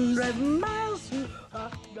 500 miles through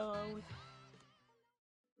hot dogs.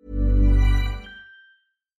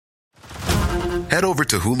 Head over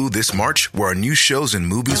to Hulu this March, where our new shows and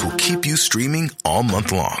movies will keep you streaming all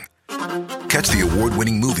month long. Catch the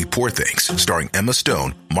award-winning movie Poor Things, starring Emma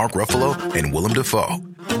Stone, Mark Ruffalo, and Willem Dafoe.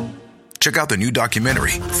 Check out the new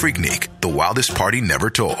documentary, Freaknik, The Wildest Party Never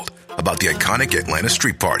Told, about the iconic Atlanta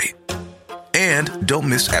Street Party. And don't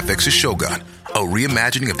miss FX's Shogun, a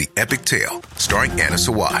reimagining of the epic tale, starring Anna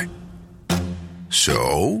Sawai.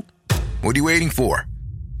 So, what are you waiting for?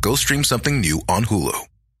 Go stream something new on Hulu.